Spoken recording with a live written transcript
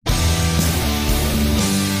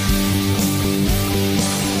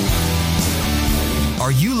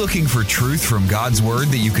Are you looking for truth from God's Word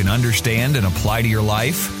that you can understand and apply to your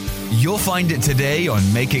life? You'll find it today on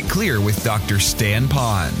Make It Clear with Dr. Stan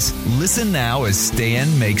Ponz. Listen now as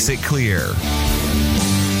Stan makes it clear.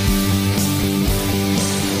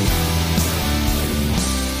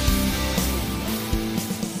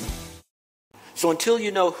 So until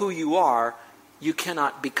you know who you are, you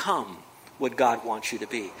cannot become what God wants you to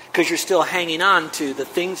be. Because you're still hanging on to the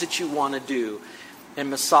things that you want to do and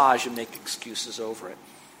massage and make excuses over it.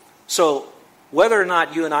 So whether or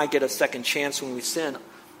not you and I get a second chance when we sin,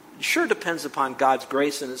 it sure depends upon God's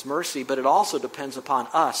grace and His mercy, but it also depends upon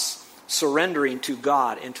us surrendering to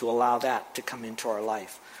God and to allow that to come into our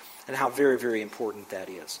life. And how very, very important that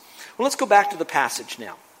is. Well, let's go back to the passage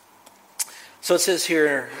now. So it says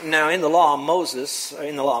here, now in the law Moses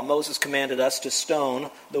commanded us to stone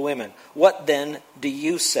the women. What then do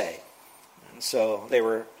you say? And so they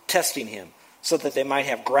were testing him so that they might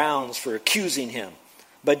have grounds for accusing him.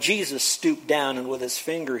 But Jesus stooped down and with his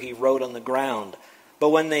finger he wrote on the ground. But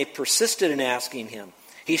when they persisted in asking him,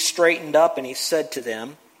 he straightened up and he said to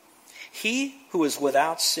them, "He who is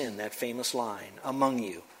without sin," that famous line, "among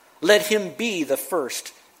you, let him be the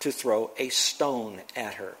first to throw a stone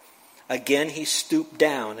at her." Again he stooped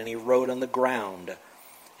down and he wrote on the ground.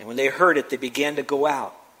 And when they heard it, they began to go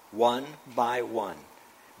out, one by one,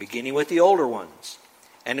 beginning with the older ones.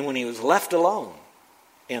 And when he was left alone,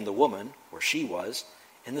 and the woman, where she was,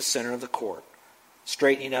 in the center of the court,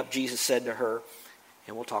 straightening up, Jesus said to her,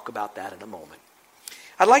 and we'll talk about that in a moment.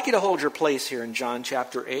 I'd like you to hold your place here in John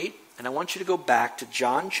chapter 8, and I want you to go back to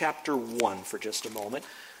John chapter 1 for just a moment,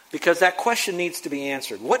 because that question needs to be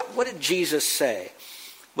answered. What did Jesus say?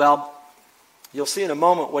 Well, you'll see in a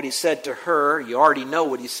moment what he said to her. You already know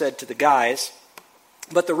what he said to the guys.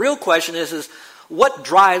 But the real question is what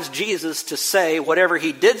drives Jesus to say whatever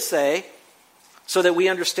he did say so that we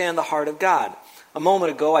understand the heart of God? A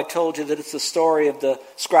moment ago I told you that it's the story of the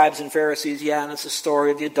scribes and Pharisees, yeah, and it's the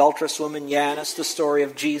story of the adulterous woman, yeah, and it's the story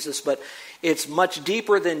of Jesus, but it's much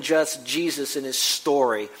deeper than just Jesus and his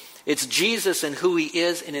story. It's Jesus and who he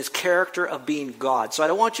is and his character of being God. So I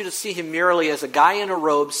don't want you to see him merely as a guy in a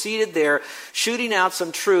robe seated there shooting out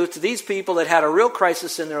some truth to these people that had a real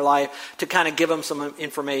crisis in their life to kind of give them some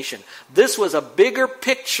information. This was a bigger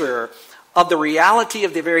picture of the reality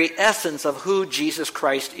of the very essence of who Jesus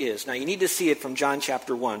Christ is. Now you need to see it from John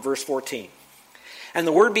chapter 1, verse 14. "And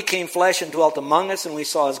the Word became flesh and dwelt among us, and we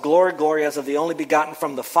saw His glory, glory as of the only begotten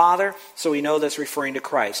from the Father." So we know that's referring to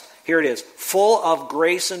Christ. Here it is, full of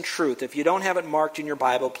grace and truth. If you don't have it marked in your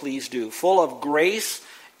Bible, please do. Full of grace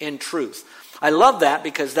and truth. I love that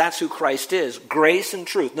because that's who Christ is. Grace and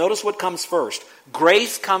truth. Notice what comes first.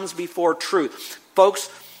 Grace comes before truth. Folks,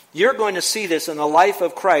 you're going to see this in the life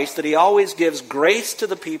of Christ, that He always gives grace to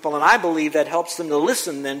the people, and I believe that helps them to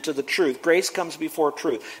listen then to the truth. Grace comes before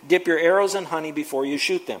truth. Dip your arrows in honey before you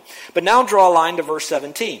shoot them. But now draw a line to verse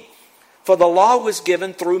 17. "For the law was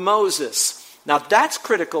given through Moses." Now that's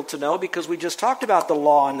critical to know because we just talked about the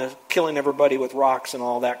law and the killing everybody with rocks and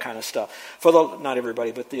all that kind of stuff. Not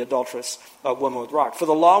everybody, but the adulterous woman with rock. "For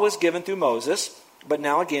the law was given through Moses." But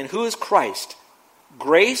now again, who is Christ?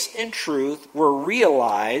 Grace and truth were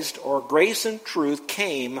realized, or grace and truth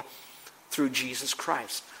came through Jesus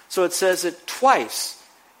Christ. So it says it twice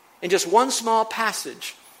in just one small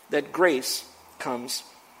passage that grace comes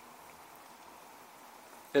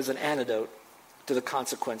as an antidote to the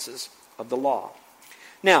consequences of the law.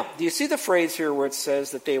 Now, do you see the phrase here where it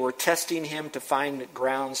says that they were testing him to find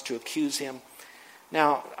grounds to accuse him?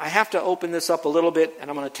 Now, I have to open this up a little bit, and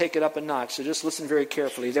I'm going to take it up a notch, so just listen very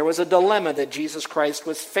carefully. There was a dilemma that Jesus Christ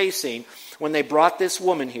was facing when they brought this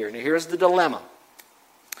woman here. Now, here's the dilemma.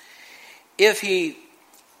 If he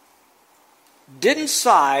didn't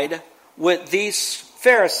side with these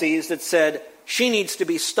Pharisees that said she needs to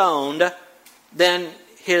be stoned, then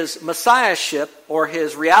his messiahship or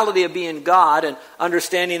his reality of being God and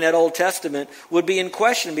understanding that Old Testament would be in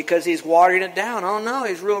question because he's watering it down. Oh no,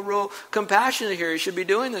 he's real compassionate here. He should be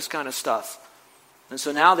doing this kind of stuff. And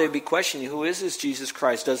so now they'd be questioning, who is this Jesus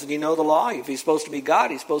Christ? Doesn't he know the law? If he's supposed to be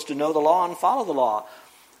God, he's supposed to know the law and follow the law.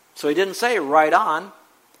 So he didn't say right on.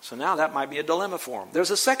 So now that might be a dilemma for him.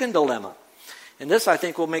 There's a second dilemma. And this I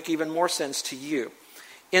think will make even more sense to you.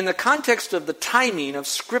 In the context of the timing of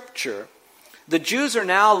Scripture, the Jews are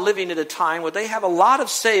now living at a time where they have a lot of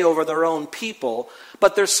say over their own people,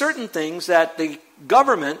 but there's certain things that the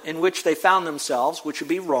government in which they found themselves, which would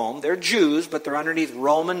be Rome, they're Jews, but they're underneath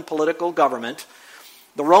Roman political government.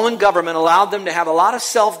 The Roman government allowed them to have a lot of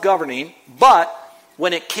self-governing, but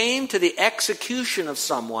when it came to the execution of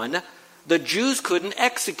someone, the Jews couldn't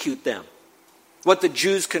execute them. What the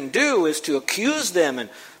Jews can do is to accuse them and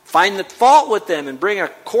find the fault with them and bring a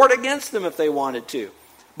court against them if they wanted to.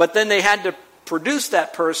 But then they had to produce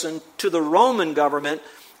that person to the Roman government,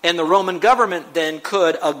 and the Roman government then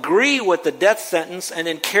could agree with the death sentence and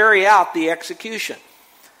then carry out the execution.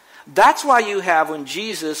 That's why you have, when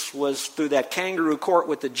Jesus was through that kangaroo court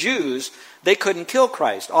with the Jews, they couldn't kill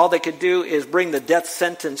Christ. All they could do is bring the death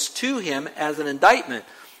sentence to him as an indictment,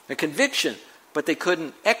 a conviction, but they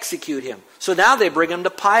couldn't execute him. So now they bring him to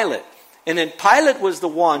Pilate. And then Pilate was the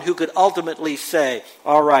one who could ultimately say,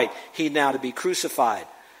 all right, he's now to be crucified.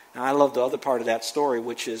 Now I love the other part of that story,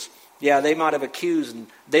 which is, yeah, they might have accused and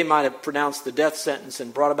they might have pronounced the death sentence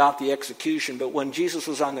and brought about the execution, but when Jesus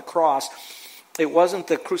was on the cross, it wasn't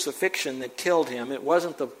the crucifixion that killed him. It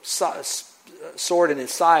wasn't the sword in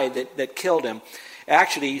his side that killed him.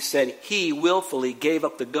 Actually, he said he willfully gave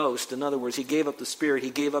up the ghost. In other words, he gave up the spirit. He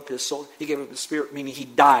gave up his soul. He gave up the spirit, meaning he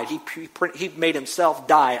died. He made himself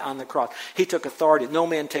die on the cross. He took authority. No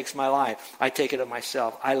man takes my life. I take it of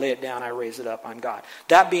myself. I lay it down. I raise it up. I'm God.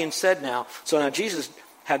 That being said now, so now Jesus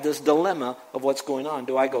had this dilemma of what's going on.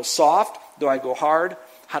 Do I go soft? Do I go hard?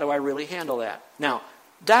 How do I really handle that? Now,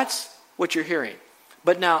 that's what you're hearing.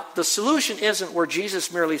 But now, the solution isn't where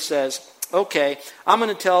Jesus merely says, okay, I'm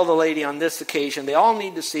going to tell the lady on this occasion, they all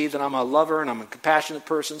need to see that I'm a lover and I'm a compassionate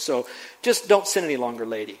person, so just don't sin any longer,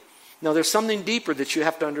 lady. No, there's something deeper that you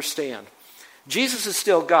have to understand. Jesus is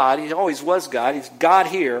still God. He always was God. He's God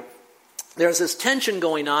here. There's this tension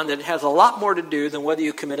going on that has a lot more to do than whether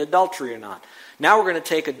you commit adultery or not. Now we're going to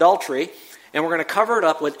take adultery and we're going to cover it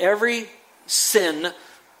up with every sin,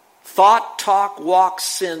 thought, talk, walk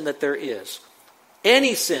sin that there is.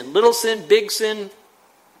 Any sin, little sin, big sin,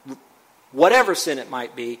 whatever sin it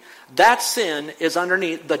might be, that sin is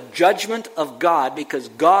underneath the judgment of God, because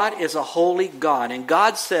God is a holy God. And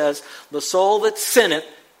God says, the soul that sinneth,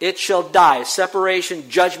 it shall die. Separation,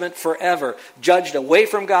 judgment forever. Judged away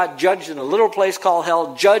from God, judged in a little place called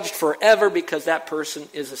hell, judged forever because that person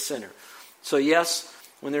is a sinner. So yes,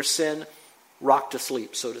 when there's sin, rock to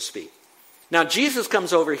sleep, so to speak. Now Jesus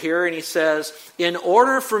comes over here and he says, in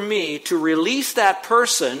order for me to release that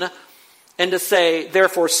person and to say,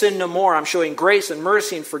 therefore sin no more, I'm showing grace and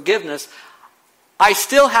mercy and forgiveness, I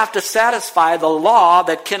still have to satisfy the law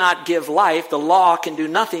that cannot give life. The law can do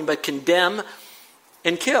nothing but condemn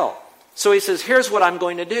and kill. So he says, here's what I'm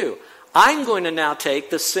going to do. I'm going to now take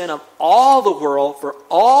the sin of all the world for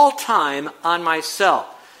all time on myself.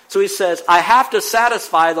 So he says, I have to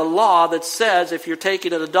satisfy the law that says if you're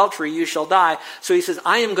taken in adultery, you shall die. So he says,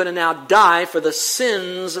 I am going to now die for the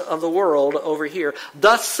sins of the world over here,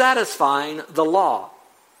 thus satisfying the law.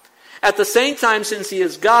 At the same time, since he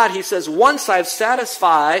is God, he says, once I've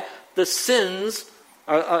satisfied the sins,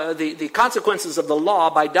 the consequences of the law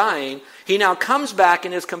by dying, he now comes back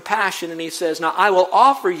in his compassion and he says, now I will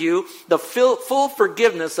offer you the full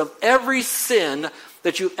forgiveness of every sin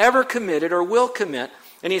that you ever committed or will commit.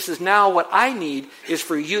 And he says, now what I need is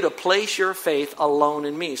for you to place your faith alone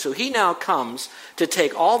in me. So he now comes to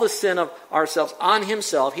take all the sin of ourselves on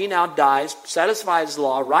himself. He now dies, satisfies the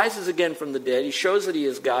law, rises again from the dead. He shows that he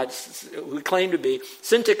is God, who he claimed to be.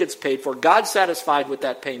 Sin tickets paid for. God satisfied with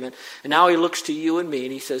that payment. And now he looks to you and me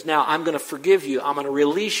and he says, now I'm going to forgive you. I'm going to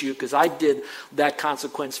release you because I did that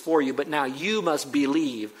consequence for you. But now you must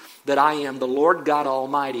believe that I am the Lord God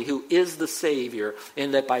Almighty, who is the Savior,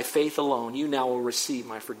 and that by faith alone you now will receive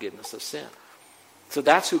my forgiveness of sin. So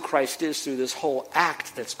that's who Christ is through this whole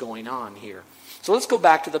act that's going on here. So let's go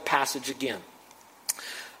back to the passage again.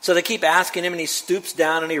 So they keep asking him, and he stoops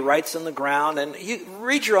down and he writes on the ground. And you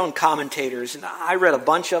read your own commentators, and I read a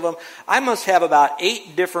bunch of them. I must have about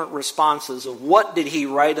 8 different responses of what did he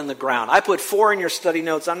write on the ground. I put 4 in your study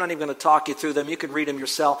notes. I'm not even going to talk you through them. You can read them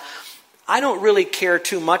yourself. I don't really care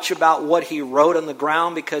too much about what he wrote on the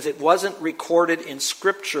ground because it wasn't recorded in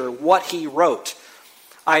Scripture what he wrote.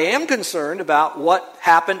 I am concerned about what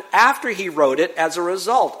happened after he wrote it as a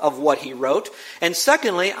result of what he wrote. And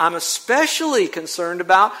secondly, I'm especially concerned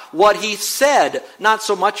about what he said, not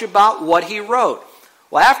so much about what he wrote.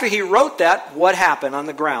 Well, after he wrote that, what happened on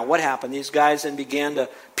the ground? What happened? These guys then began to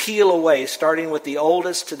peel away, starting with the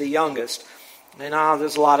oldest to the youngest. And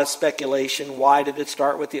there's a lot of speculation. Why did it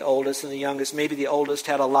start with the oldest and the youngest? Maybe the oldest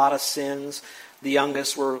had a lot of sins. The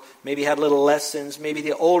youngest maybe had a little less sins. Maybe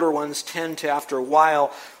the older ones tend to, after a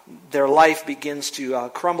while, their life begins to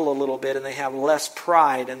crumble a little bit and they have less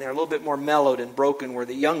pride and they're a little bit more mellowed and broken, where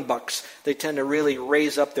the young bucks, they tend to really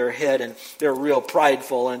raise up their head and they're real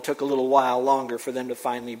prideful, and it took a little while longer for them to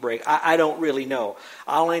finally break. I don't really know.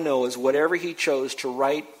 All I know is whatever he chose to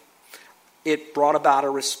write, it brought about a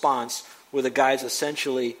response where the guys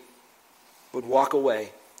essentially would walk away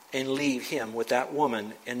and leave him with that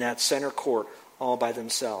woman in that center court all by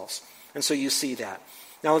themselves. And so you see that.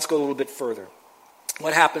 Now let's go a little bit further.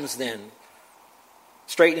 What happens then?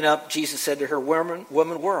 Straightening up, Jesus said to her, woman,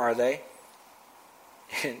 where are they?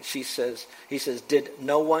 And he says, did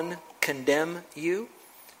no one condemn you?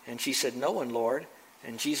 And she said, no one, Lord.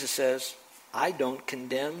 And Jesus says, I don't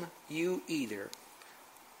condemn you either.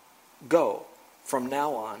 Go, from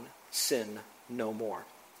now on, sin no more.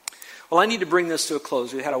 Well, I need to bring this to a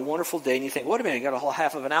close. We had a wonderful day, and you think, wait a minute, you got a whole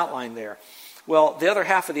half of an outline there. Well, the other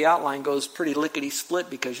half of the outline goes pretty lickety-split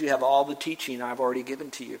because you have all the teaching I've already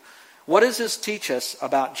given to you. What does this teach us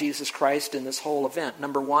about Jesus Christ in this whole event?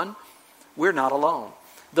 Number one, we're not alone.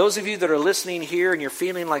 Those of you that are listening here and you're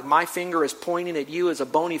feeling like my finger is pointing at you as a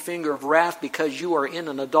bony finger of wrath because you are in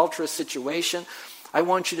an adulterous situation, I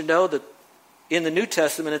want you to know that in the New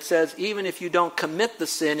Testament it says, even if you don't commit the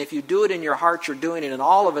sin, if you do it in your heart, you're doing it. And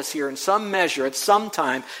all of us here in some measure, at some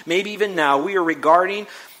time, maybe even now, we are regarding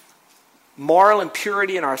moral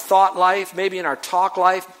impurity in our thought life, maybe in our talk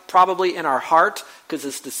life, probably in our heart, because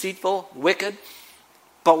it's deceitful, wicked,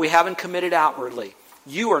 but we haven't committed outwardly.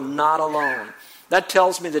 You are not alone. That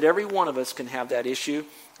tells me that every one of us can have that issue.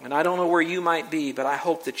 And I don't know where you might be, but I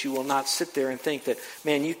hope that you will not sit there and think that,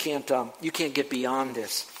 man, you can't get beyond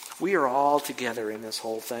this. We are all together in this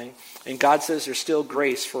whole thing. And God says there's still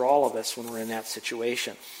grace for all of us when we're in that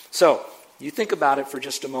situation. So, you think about it for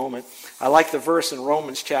just a moment. I like the verse in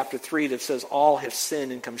Romans chapter 3 that says, all have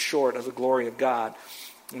sinned and come short of the glory of God.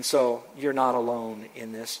 And so, you're not alone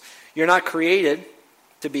in this. You're not created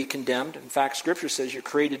to be condemned. In fact, Scripture says you're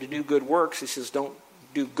created to do good works. He says don't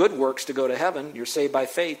do good works to go to heaven. You're saved by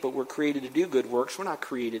faith, but we're created to do good works. We're not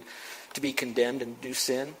created to be condemned and do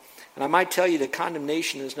sin. And I might tell you that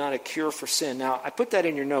condemnation is not a cure for sin. Now, I put that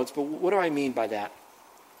in your notes, but what do I mean by that?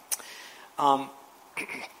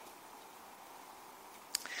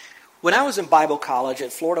 When I was in Bible college,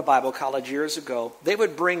 at Florida Bible College years ago, they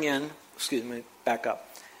would bring in, back up.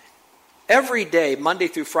 Every day, Monday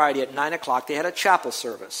through Friday at 9 o'clock, they had a chapel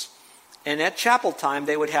service. And at chapel time,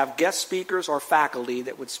 they would have guest speakers or faculty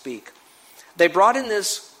that would speak. They brought in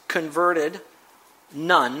this converted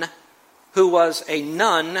nun who was a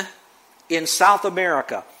nun in South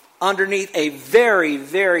America underneath a very,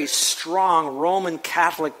 very strong Roman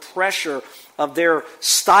Catholic pressure of their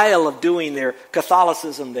style of doing their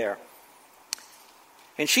Catholicism there.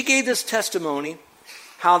 And she gave this testimony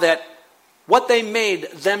how that what they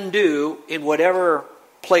made them do in whatever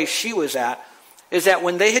place she was at is that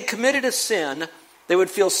when they had committed a sin, they would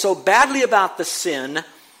feel so badly about the sin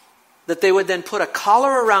that they would then put a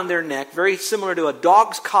collar around their neck, very similar to a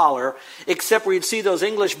dog's collar, except where you'd see those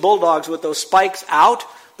English bulldogs with those spikes out,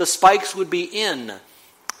 the spikes would be in.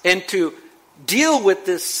 And to deal with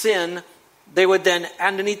this sin, they would then,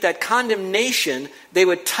 underneath that condemnation, they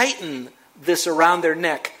would tighten this around their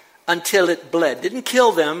neck until it bled. Didn't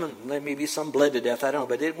kill them. Maybe some bled to death, I don't know.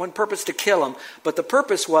 But it wasn't purpose to kill them. But the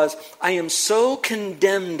purpose was, I am so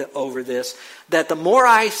condemned over this that the more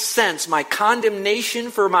I sense my condemnation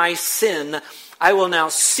for my sin, I will now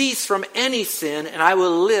cease from any sin and I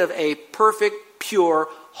will live a perfect, pure,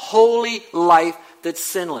 holy life that's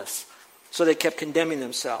sinless. So they kept condemning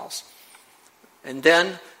themselves. And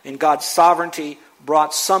then, in God's sovereignty,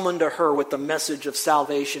 brought someone to her with the message of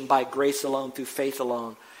salvation by grace alone, through faith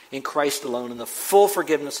alone, in Christ alone, and the full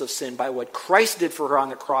forgiveness of sin by what Christ did for her on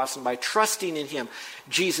the cross, and by trusting in Him.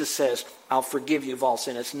 Jesus says, I'll forgive you of all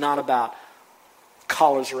sin. It's not about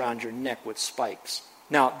collars around your neck with spikes.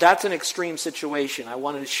 Now, that's an extreme situation. I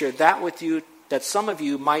wanted to share that with you, that some of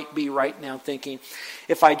you might be right now thinking,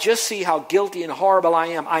 if I just see how guilty and horrible I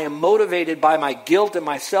am motivated by my guilt and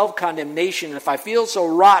my self-condemnation, and if I feel so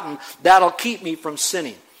rotten, that'll keep me from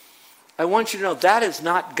sinning. I want you to know that is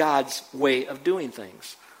not God's way of doing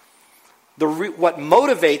things. What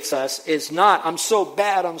motivates us is not, I'm so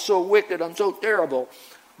bad, I'm so wicked, I'm so terrible.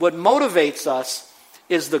 What motivates us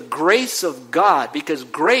is the grace of God, because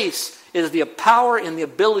grace is the power and the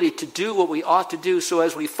ability to do what we ought to do. So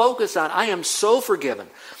as we focus on, I am so forgiven,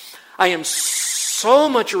 I am so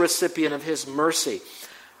much a recipient of His mercy,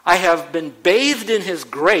 I have been bathed in His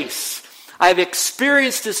grace, I have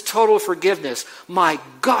experienced His total forgiveness. My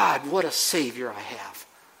God, what a Savior I have.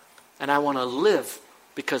 And I want to live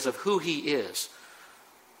because of who He is,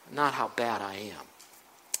 not how bad I am.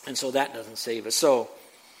 And so that doesn't save us. So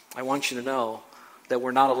I want you to know that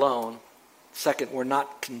we're not alone. Second, we're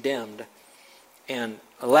not condemned. And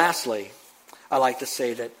lastly, I like to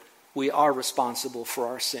say that we are responsible for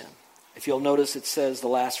our sin. If you'll notice, it says, the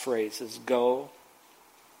last phrase is, go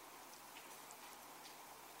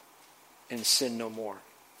and sin no more.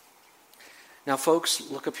 Now, folks,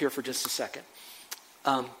 look up here for just a second.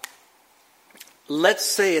 Let's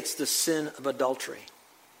say it's the sin of adultery.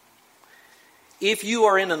 If you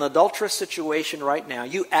are in an adulterous situation right now,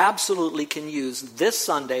 you absolutely can use this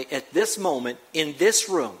Sunday, at this moment, in this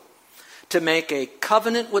room, to make a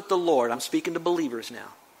covenant with the Lord. I'm speaking to believers now.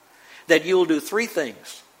 That you will do three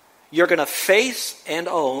things. You're going to face and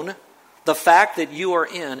own the fact that you are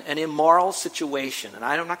in an immoral situation. And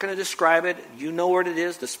I'm not going to describe it. You know what it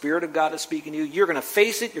is. The Spirit of God is speaking to you. You're going to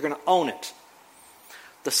face it. You're going to own it.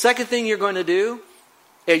 The second thing you're going to do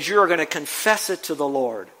is you're going to confess it to the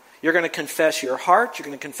Lord. You're going to confess your heart. You're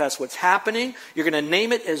going to confess what's happening. You're going to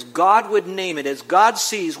name it as God would name it, as God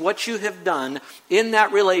sees what you have done in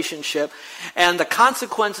that relationship and the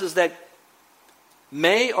consequences that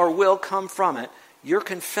may or will come from it. You're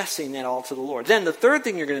confessing that all to the Lord. Then the third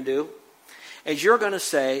thing you're going to do is you're going to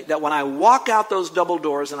say that when I walk out those double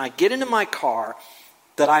doors and I get into my car,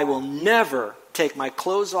 that I will never take my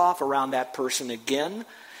clothes off around that person again.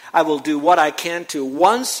 I will do what I can to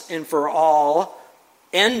once and for all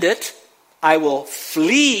end it. I will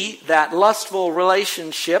flee that lustful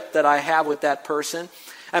relationship that I have with that person.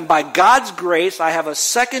 And by God's grace, I have a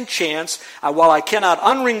second chance. While I cannot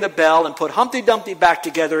unring the bell and put Humpty Dumpty back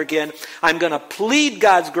together again, I'm going to plead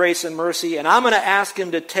God's grace and mercy, and I'm going to ask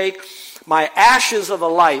Him to take my ashes of a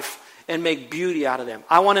life and make beauty out of them.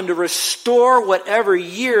 I want Him to restore whatever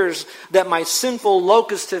years that my sinful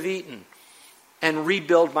locusts have eaten and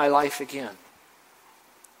rebuild my life again.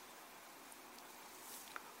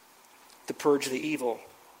 To purge the evil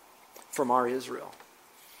from our Israel.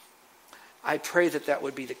 I pray that that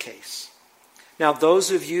would be the case. Now,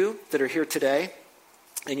 those of you that are here today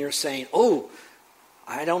and you're saying, oh,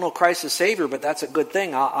 I don't know Christ as Savior, but that's a good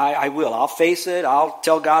thing. I will. I'll face it. I'll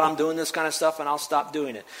tell God I'm doing this kind of stuff and I'll stop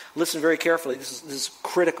doing it. Listen very carefully. This is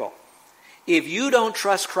critical. If you don't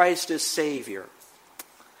trust Christ as Savior,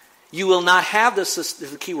 you will not have this is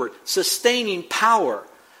the key word, sustaining power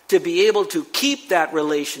to be able to keep that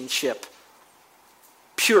relationship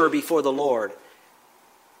pure before the Lord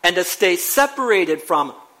and to stay separated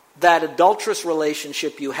from that adulterous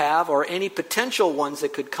relationship you have or any potential ones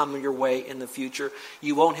that could come your way in the future.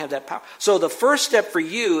 You won't have that power. So the first step for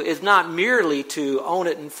you is not merely to own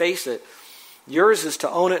it and face it. Yours is to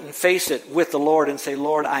own it and face it with the Lord and say,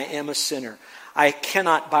 Lord, I am a sinner. I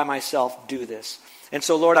cannot by myself do this. And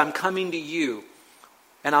so, Lord, I'm coming to you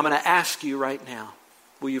and I'm going to ask you right now,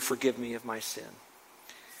 will you forgive me of my sin?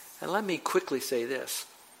 And let me quickly say this.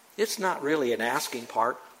 It's not really an asking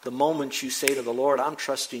part. The moment you say to the Lord, I'm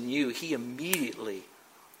trusting you, He immediately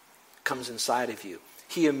comes inside of you.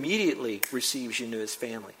 He immediately receives you into His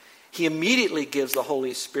family. He immediately gives the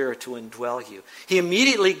Holy Spirit to indwell you. He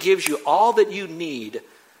immediately gives you all that you need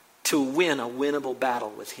to win a winnable battle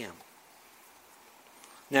with Him.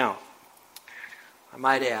 Now, I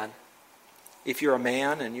might add, if you're a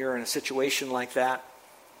man and you're in a situation like that,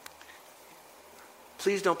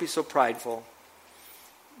 please don't be so prideful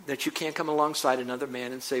that you can't come alongside another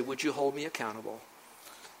man and say, would you hold me accountable?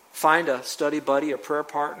 Find a study buddy, a prayer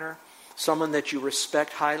partner, someone that you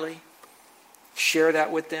respect highly. Share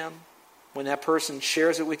that with them. When that person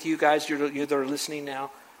shares it with you guys, you're that are listening now,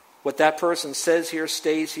 what that person says here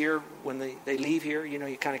stays here. When they leave here, you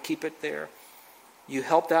kind of keep it there. You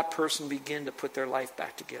help that person begin to put their life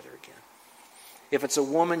back together again. If it's a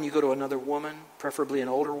woman, you go to another woman, preferably an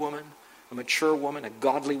older woman, a mature woman, a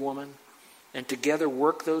godly woman, and together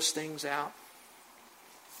work those things out.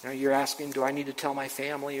 You're asking, do I need to tell my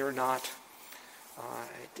family or not?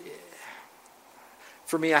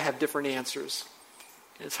 For me, I have different answers.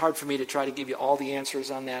 It's hard for me to try to give you all the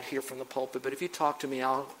answers on that here from the pulpit, but if you talk to me,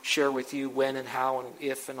 I'll share with you when and how and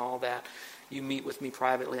if and all that. You meet with me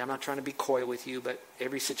privately. I'm not trying to be coy with you, but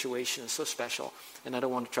every situation is so special, and I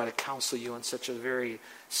don't want to try to counsel you on such a very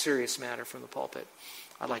serious matter from the pulpit.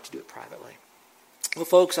 I'd like to do it privately. Well,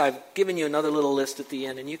 folks, I've given you another little list at the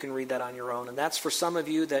end, and you can read that on your own. And that's for some of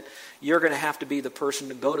you that you're going to have to be the person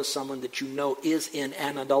to go to someone that you know is in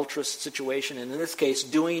an adulterous situation, and in this case,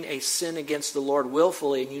 doing a sin against the Lord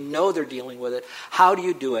willfully, and you know they're dealing with it. How do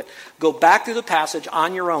you do it? Go back through the passage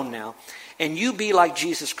on your own now, and you be like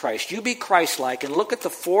Jesus Christ. You be Christ-like, and look at the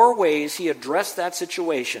 4 ways He addressed that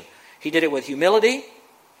situation. He did it with humility.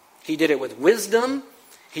 He did it with wisdom.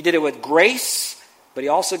 He did it with grace, but He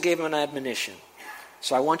also gave him an admonition.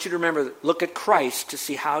 So I want you to remember, look at Christ to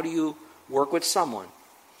see how do you work with someone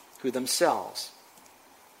who themselves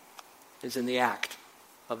is in the act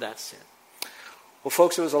of that sin. Well,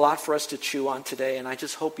 folks, there was a lot for us to chew on today, and I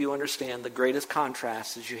just hope you understand the greatest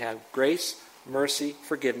contrast is you have grace, mercy,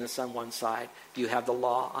 forgiveness on one side. You have the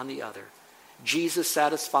law on the other. Jesus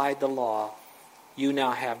satisfied the law. You now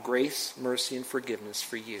have grace, mercy, and forgiveness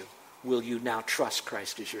for you. Will you now trust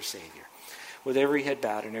Christ as your Savior? with every head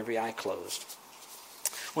bowed and every eye closed.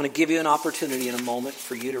 I want to give you an opportunity in a moment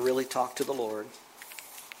for you to really talk to the Lord.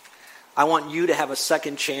 I want you to have a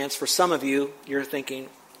second chance. For some of you, you're thinking,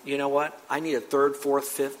 you know what? I need a third, fourth,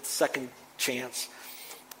 fifth, second chance.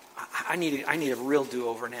 I need a real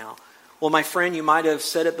do-over now. Well, my friend, you might have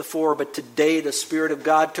said it before, but today the Spirit of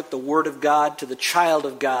God took the Word of God to the child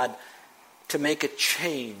of God to make a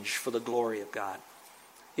change for the glory of God.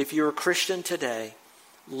 If you're a Christian today,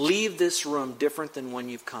 leave this room different than when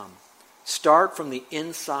you've come. Start from the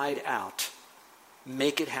inside out.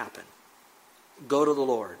 Make it happen. Go to the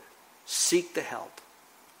Lord. Seek the help.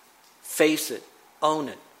 Face it. Own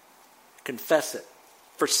it. Confess it.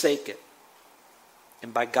 Forsake it.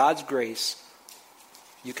 And by God's grace,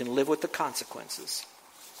 you can live with the consequences.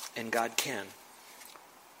 And God can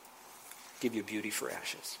give you beauty for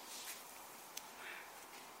ashes.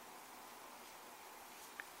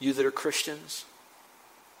 You that are Christians,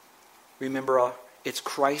 remember, it's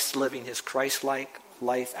Christ living his Christ-like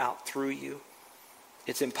life out through you.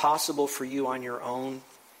 It's impossible for you on your own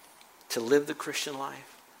to live the Christian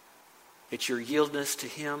life. It's your yieldedness to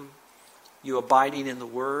him, you abiding in the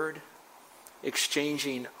Word,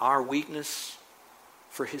 exchanging our weakness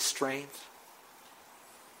for his strength,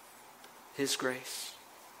 his grace.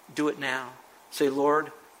 Do it now. Say,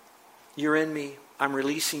 Lord, you're in me. I'm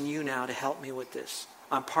releasing you now to help me with this.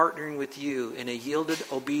 I'm partnering with you in a yielded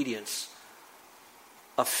obedience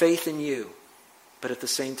of faith in you, but at the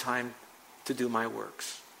same time to do my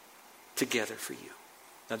works together for you.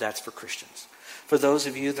 Now that's for Christians. For those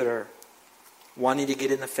of you that are wanting to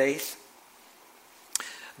get in the faith,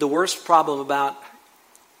 the worst problem about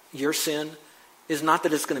your sin is not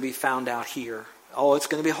that it's going to be found out here. Oh, it's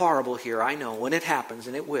going to be horrible here. I know when it happens,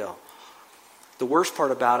 and it will. The worst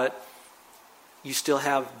part about it, you still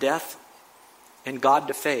have death and God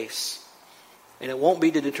to face. And it won't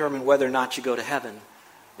be to determine whether or not you go to heaven.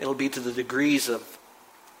 It'll be to the degrees of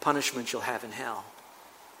punishment you'll have in hell.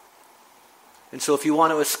 And so if you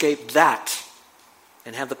want to escape that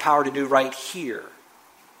and have the power to do right here,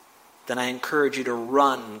 then I encourage you to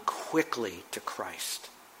run quickly to Christ.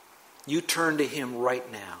 You turn to him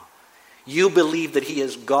right now. You believe that he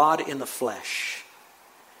is God in the flesh.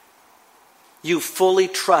 You fully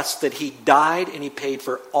trust that he died and he paid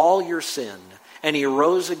for all your sin and he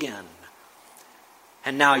rose again.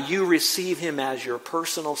 And now you receive him as your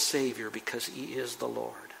personal Savior because he is the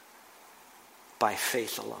Lord by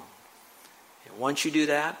faith alone. And once you do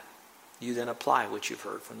that, you then apply what you've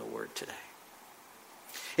heard from the Word today.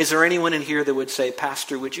 Is there anyone in here that would say,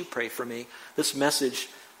 Pastor, would you pray for me? This message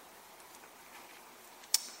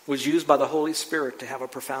was used by the Holy Spirit to have a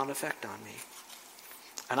profound effect on me.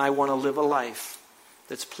 And I want to live a life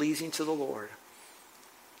that's pleasing to the Lord.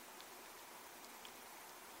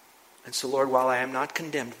 And so, Lord, while I am not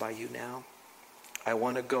condemned by you now, I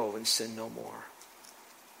want to go and sin no more.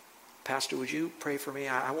 Pastor, would you pray for me?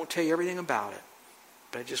 I won't tell you everything about it,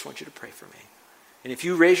 but I just want you to pray for me. And if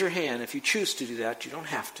you raise your hand, if you choose to do that, you don't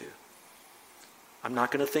have to. I'm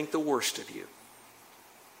not going to think the worst of you.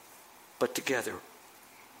 But together,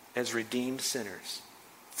 as redeemed sinners,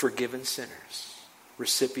 forgiven sinners,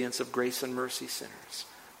 recipients of grace and mercy sinners,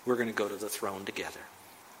 we're going to go to the throne together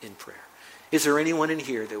in prayer. Is there anyone in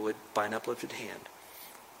here that would, by an uplifted hand,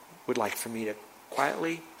 would like for me to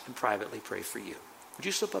quietly and privately pray for you? Would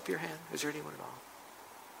you slip up your hand? Is there anyone at all?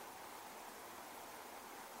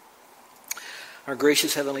 Our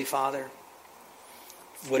gracious Heavenly Father,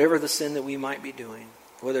 whatever the sin that we might be doing,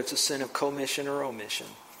 whether it's a sin of commission or omission,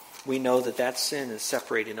 we know that that sin is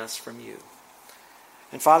separating us from you.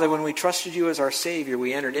 And Father, when we trusted you as our Savior,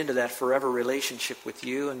 we entered into that forever relationship with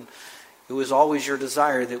you, and it was always your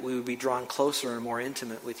desire that we would be drawn closer and more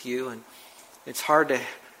intimate with you. And it's hard to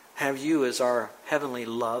have you as our heavenly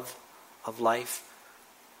love of life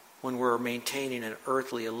when we're maintaining an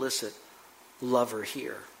earthly, illicit lover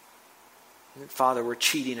here. And Father, we're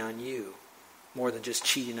cheating on you more than just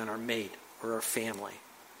cheating on our mate or our family.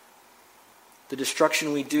 The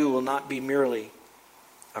destruction we do will not be merely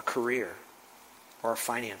a career or our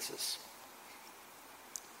finances.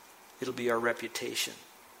 It'll be our reputation.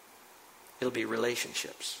 It'll be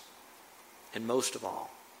relationships. And most of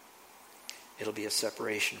all, it'll be a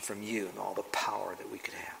separation from you and all the power that we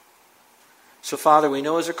could have. So Father, we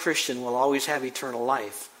know as a Christian we'll always have eternal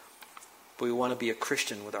life, but we want to be a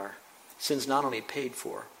Christian with our sins not only paid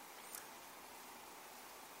for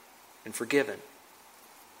and forgiven,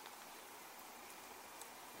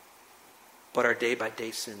 but our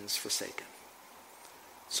day-by-day sins forsaken.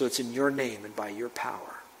 So it's in your name and by your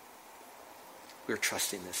power we're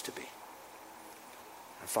trusting this to be.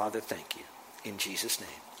 And Father, thank you. In Jesus' name,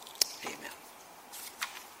 amen.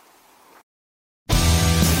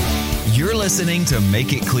 You're listening to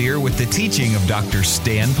Make It Clear with the teaching of Dr.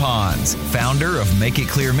 Stan Ponz, founder of Make It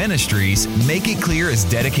Clear Ministries. Make It Clear is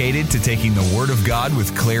dedicated to taking the Word of God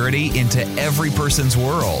with clarity into every person's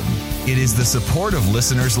world. It is the support of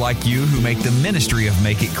listeners like you who make the ministry of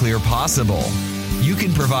Make It Clear possible. You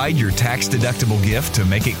can provide your tax-deductible gift to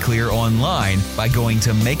Make It Clear online by going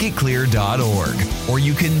to makeitclear.org, or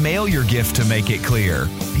you can mail your gift to Make It Clear,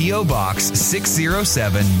 P.O. Box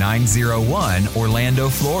 607901, Orlando,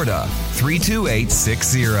 Florida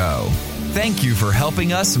 32860. Thank you for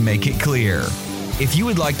helping us make it clear. If you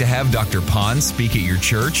would like to have Dr. Ponz speak at your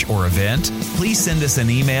church or event, please send us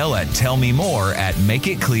an email at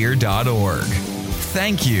tellmemore@makeitclear.org.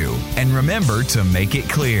 Thank you, and remember to make it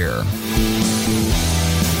clear.